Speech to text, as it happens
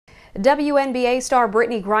WNBA star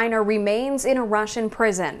Brittney Griner remains in a Russian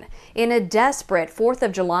prison. In a desperate 4th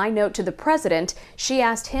of July note to the president, she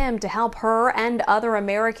asked him to help her and other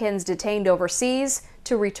Americans detained overseas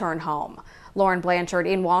to return home. Lauren Blanchard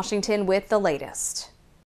in Washington with the latest.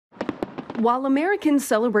 While Americans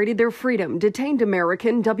celebrated their freedom, detained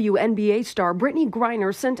American WNBA star Brittney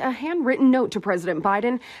Griner sent a handwritten note to President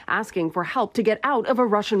Biden asking for help to get out of a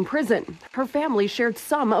Russian prison. Her family shared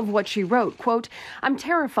some of what she wrote, quote, "I'm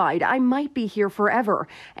terrified I might be here forever,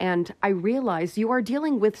 and I realize you are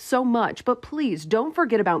dealing with so much, but please don't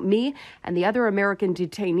forget about me and the other American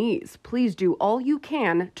detainees. Please do all you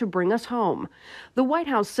can to bring us home." The White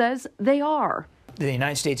House says they are. The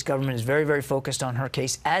United States government is very, very focused on her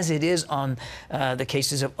case, as it is on the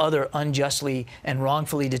cases of other unjustly and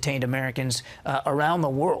wrongfully detained Americans around the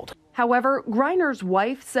world. However, Griner's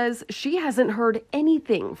wife says she hasn't heard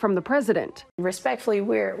anything from the president. Respectfully,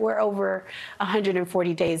 we're over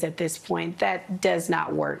 140 days at this point. That does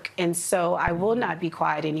not work. And so I will not be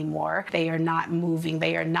quiet anymore. They are not moving.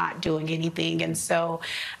 They are not doing anything. And so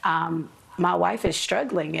my wife is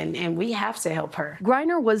struggling, and we have to help her.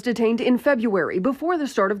 Griner was detained in February before the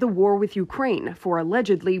start of the war with Ukraine for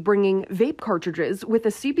allegedly bringing vape cartridges with a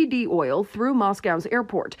CBD oil through Moscow's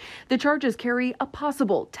airport. The charges carry a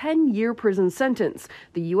possible 10-year prison sentence.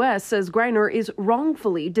 The U.S. says Griner is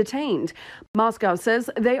wrongfully detained. Moscow says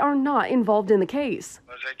they are not involved in the case.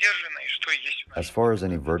 As far as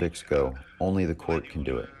any verdicts go, only the court can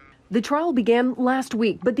do it. The trial began last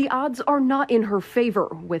week, but the odds are not in her favor,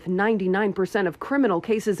 with 99% of criminal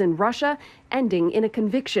cases in Russia ending in a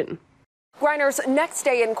conviction. Griner's next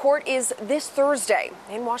day in court is this Thursday.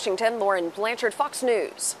 In Washington, Lauren Blanchard, Fox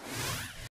News.